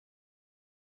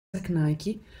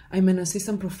Tsaknaki. I'm an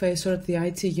assistant professor at the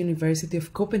SIGCHI University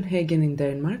of Copenhagen in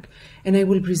Denmark, and I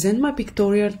will present my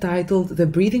pictorial titled The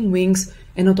Breathing Wings,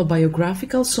 an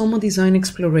autobiographical Soma design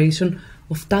exploration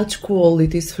of touch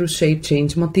qualities through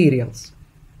shape-change materials.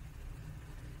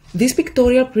 This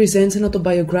pictorial presents an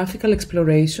autobiographical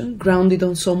exploration grounded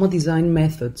on Soma design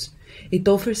methods. It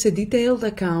offers a detailed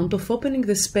account of opening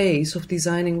the space of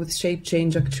designing with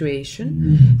shape-change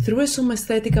actuation through a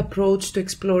somaesthetic approach to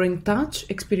exploring touch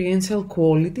experiential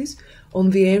qualities on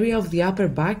the area of the upper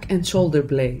back and shoulder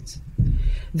blades.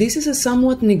 This is a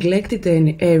somewhat neglected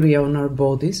area on our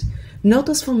bodies, not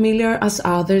as familiar as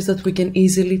others that we can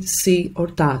easily see or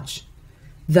touch.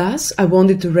 Thus, I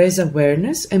wanted to raise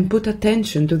awareness and put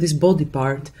attention to this body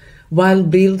part, while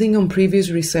building on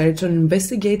previous research on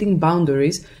investigating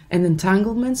boundaries and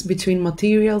entanglements between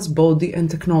materials, body,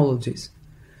 and technologies.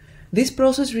 This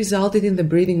process resulted in the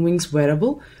Breathing Wings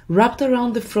wearable, wrapped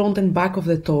around the front and back of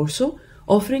the torso,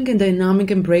 offering a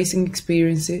dynamic embracing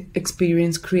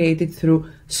experience created through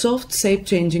soft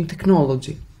shape-changing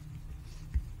technology.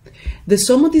 The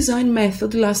Soma design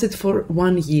method lasted for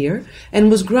 1 year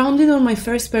and was grounded on my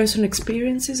first-person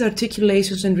experiences,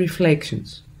 articulations, and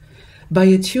reflections. By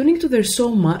attuning to their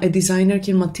Soma, a designer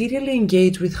can materially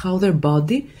engage with how their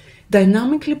body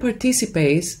dynamically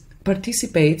participates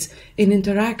in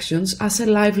interactions as a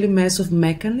lively mess of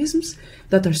mechanisms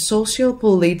that are social,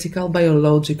 political,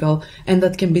 biological, and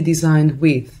that can be designed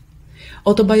with.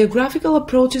 Autobiographical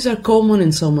approaches are common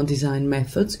in Soma design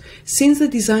methods, since the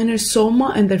designer's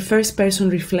Soma and their first-person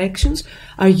reflections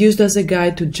are used as a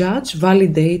guide to judge,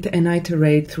 validate, and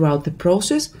iterate throughout the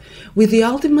process, with the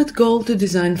ultimate goal to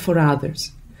design for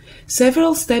others.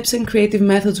 Several steps and creative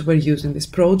methods were used in this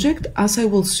project, as I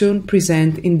will soon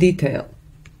present in detail.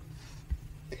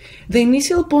 The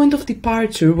initial point of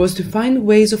departure was to find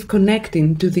ways of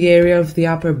connecting to the area of the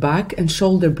upper back and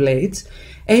shoulder blades,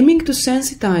 aiming to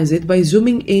sensitize it by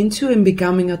zooming into and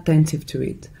becoming attentive to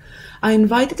it. I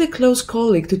invited a close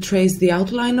colleague to trace the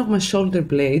outline of my shoulder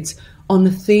blades on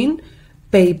a thin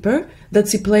paper that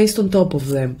she placed on top of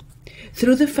them.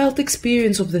 Through the felt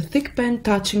experience of the thick pen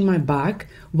touching my back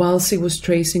while she was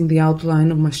tracing the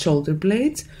outline of my shoulder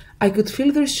blades, I could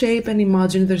feel their shape and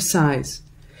imagine their size.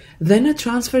 Then I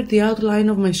transferred the outline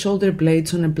of my shoulder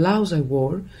blades on a blouse I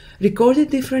wore, recorded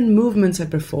different movements I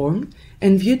performed,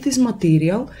 and viewed this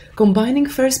material, combining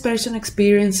first-person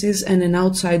experiences and an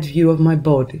outside view of my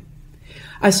body.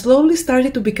 I slowly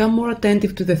started to become more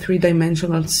attentive to the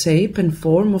three-dimensional shape and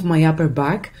form of my upper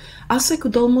back, as I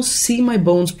could almost see my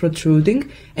bones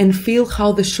protruding and feel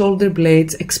how the shoulder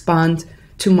blades expand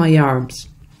to my arms.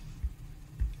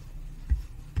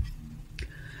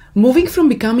 Moving from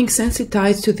becoming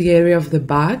sensitized to the area of the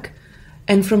back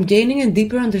and from gaining a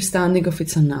deeper understanding of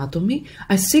its anatomy,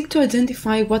 I seek to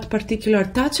identify what particular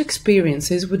touch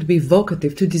experiences would be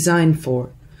evocative to design for.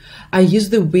 I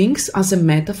use the wings as a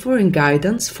metaphor and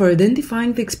guidance for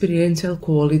identifying the experiential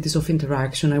qualities of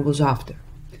interaction I was after.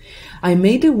 I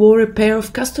made and wore a pair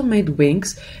of custom-made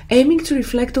wings, aiming to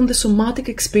reflect on the somatic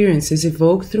experiences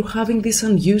evoked through having this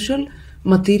unusual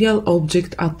material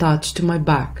object attached to my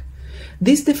back.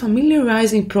 This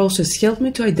defamiliarizing process helped me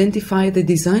to identify the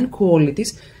design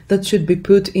qualities that should be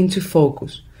put into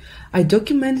focus. I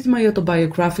documented my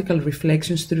autobiographical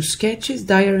reflections through sketches,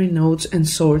 diary notes, and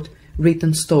short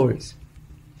written stories.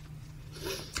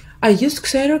 I used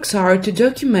Xerox art to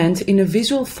document in a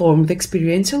visual form the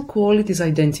experiential qualities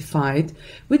identified,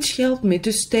 which helped me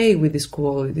to stay with these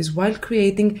qualities while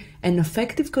creating an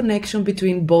effective connection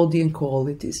between body and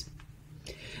qualities.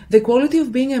 The quality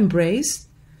of being embraced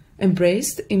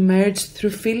emerged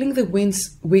through feeling the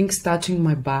wings touching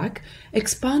my back,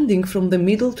 expanding from the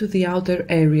middle to the outer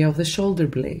area of the shoulder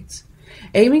blades.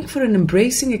 Aiming for an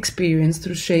embracing experience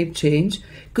through shape change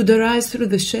could arise through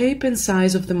the shape and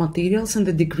size of the materials and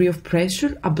the degree of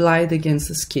pressure applied against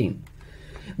the skin.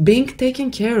 Being taken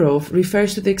care of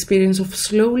refers to the experience of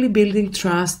slowly building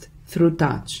trust through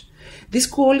touch. This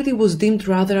quality was deemed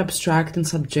rather abstract and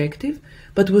subjective,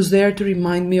 but was there to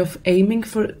remind me of aiming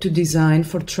to design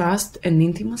for trust and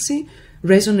intimacy,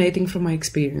 resonating from my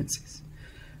experiences.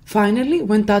 Finally,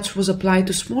 when touch was applied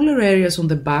to smaller areas on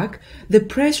the back, the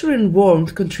pressure and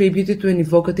warmth contributed to an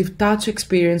evocative touch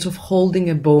experience of holding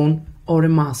a bone or a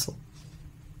muscle.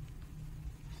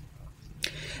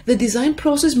 The design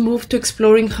process moved to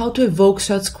exploring how to evoke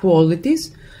such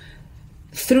qualities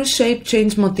through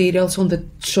shape-change materials on the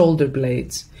shoulder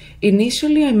blades.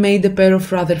 Initially, I made a pair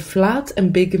of rather flat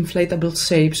and big inflatable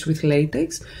shapes with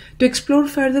latex to explore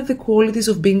further the qualities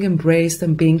of being embraced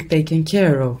and being taken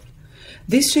care of.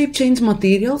 These shape change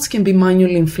materials can be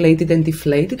manually inflated and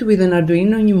deflated with an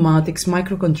Arduino pneumatics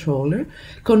microcontroller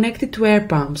connected to air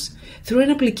pumps through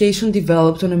an application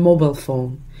developed on a mobile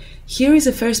phone. Here is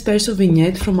a first-person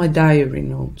vignette from my diary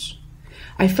notes.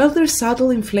 I felt their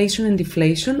subtle inflation and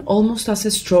deflation almost as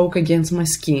a stroke against my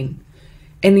skin.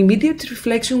 An immediate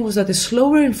reflection was that a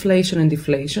slower inflation and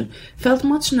deflation felt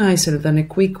much nicer than a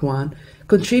quick one,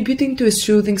 contributing to a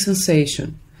soothing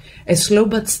sensation. A slow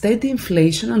but steady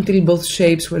inflation until both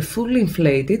shapes were fully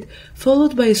inflated,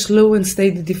 followed by a slow and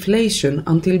steady deflation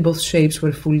until both shapes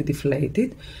were fully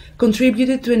deflated,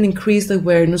 contributed to an increased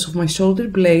awareness of my shoulder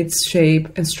blades' shape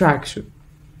and structure.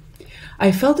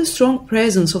 I felt a strong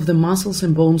presence of the muscles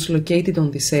and bones located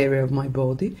on this area of my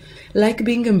body, like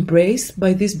being embraced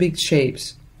by these big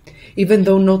shapes. Even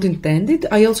though not intended,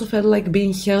 I also felt like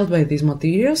being held by these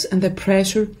materials and the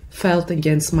pressure felt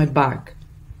against my back.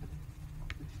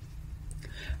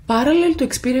 Parallel to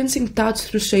experiencing touch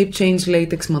through shape-change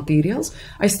latex materials,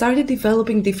 I started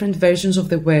developing different versions of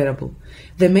the wearable.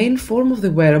 The main form of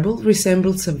the wearable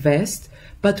resembles a vest,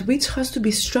 but which has to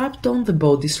be strapped on the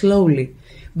body slowly,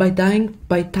 by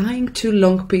tying two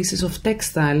long pieces of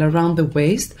textile around the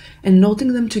waist and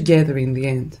knotting them together in the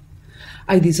end.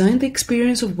 I designed the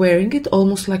experience of wearing it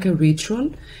almost like a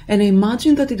ritual, and I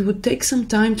imagined that it would take some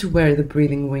time to wear the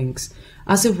breathing wings,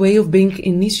 as a way of being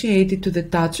initiated to the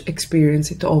touch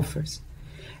experience it offers.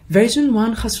 Version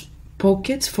 1 has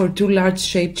pockets for two large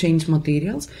shape-change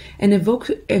materials and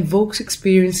evokes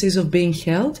experiences of being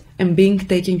held and being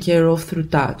taken care of through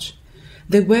touch.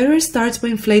 The wearer starts by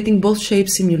inflating both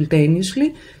shapes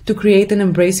simultaneously to create an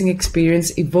embracing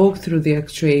experience evoked through the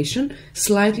actuation,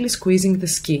 slightly squeezing the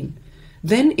skin.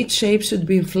 Then each shape should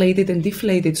be inflated and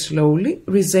deflated slowly,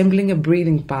 resembling a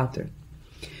breathing pattern.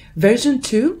 Version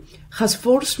 2 has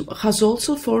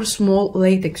also four small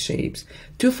latex shapes,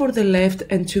 two for the left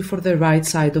and two for the right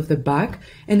side of the back,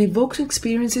 and evokes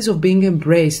experiences of being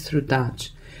embraced through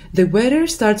touch. The wearer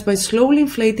starts by slowly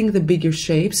inflating the bigger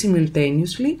shape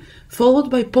simultaneously,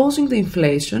 followed by pausing the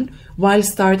inflation, while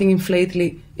starting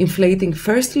inflating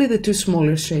firstly the two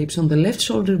smaller shapes on the left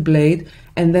shoulder blade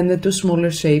and then the two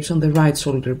smaller shapes on the right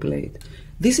shoulder blade.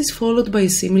 This is followed by a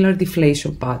similar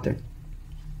deflation pattern.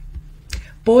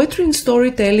 Poetry and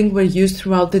storytelling were used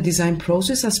throughout the design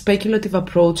process as speculative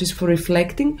approaches for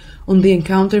reflecting on the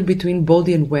encounter between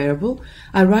body and wearable,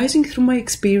 arising through my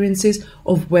experiences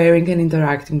of wearing and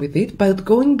interacting with it, but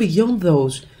going beyond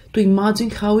those to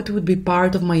imagine how it would be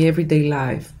part of my everyday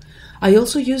life. I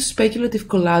also used speculative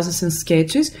collages and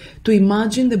sketches to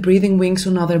imagine the breathing wings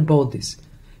on other bodies.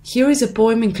 Here is a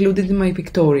poem included in my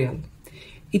pictorial.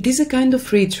 It is a kind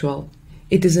of ritual.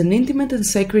 It is an intimate and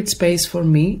sacred space for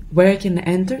me where I can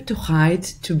enter to hide,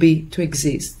 to be, to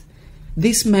exist.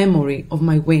 This memory of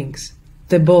my wings,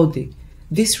 the body,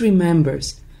 this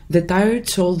remembers, the tired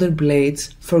shoulder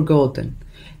blades forgotten.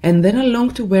 And then I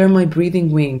long to wear my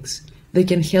breathing wings. They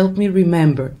can help me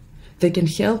remember. They can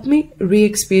help me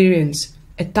re-experience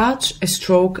a touch, a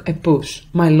stroke, a push,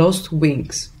 my lost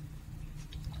wings.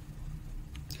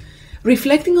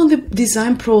 Reflecting on the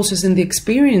design process and the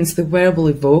experience the wearable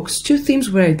evokes, two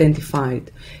themes were identified: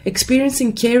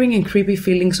 experiencing caring and creepy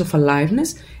feelings of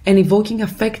aliveness and evoking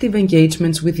affective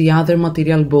engagements with the other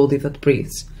material body that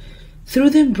breathes. Through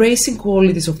the embracing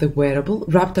qualities of the wearable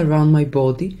wrapped around my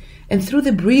body and through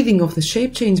the breathing of the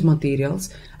shape-change materials,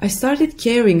 I started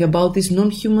caring about this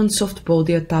non-human soft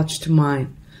body attached to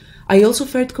mine. I also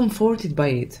felt comforted by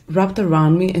it, wrapped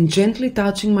around me and gently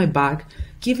touching my back,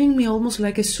 giving me almost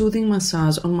like a soothing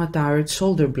massage on my tired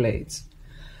shoulder blades.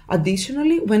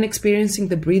 Additionally, when experiencing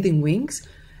the breathing wings,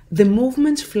 the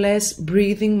movements, flesh,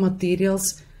 breathing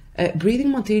materials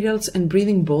and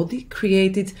breathing body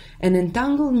created an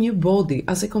entangled new body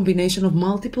as a combination of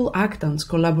multiple actants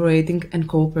collaborating and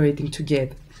cooperating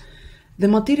together. The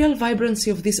material vibrancy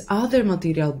of this other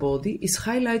material body is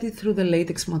highlighted through the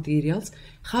latex materials,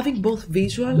 having both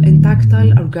visual and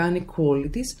tactile organic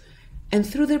qualities, and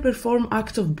through their performed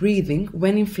act of breathing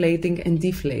when inflating and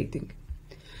deflating.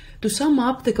 To sum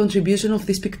up, the contribution of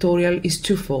this pictorial is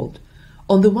twofold.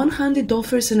 On the one hand, it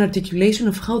offers an articulation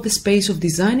of how the space of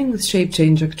designing with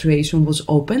shape-change actuation was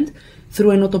opened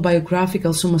through an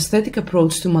autobiographical somaesthetic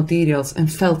approach to materials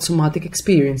and felt somatic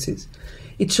experiences.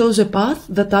 It shows a path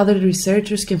that other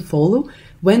researchers can follow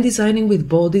when designing with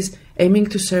bodies aiming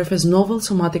to serve as novel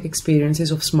somatic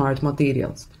experiences of smart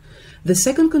materials. The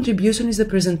second contribution is the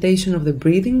presentation of the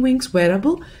breathing wings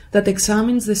wearable that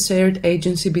examines the shared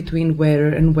agency between wearer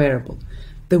and wearable.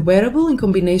 The wearable, in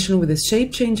combination with the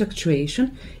shape-change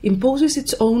actuation, imposes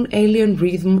its own alien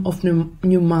rhythm of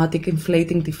pneumatic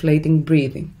inflating-deflating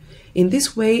breathing. In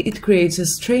this way, it creates a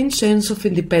strange sense of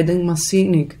independent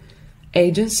machinic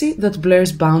agency that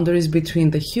blurs boundaries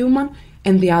between the human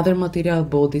and the other material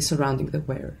body surrounding the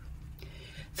wearer.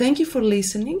 Thank you for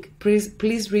listening.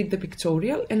 Please read the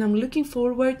pictorial, and I'm looking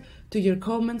forward to your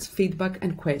comments, feedback,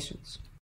 and questions.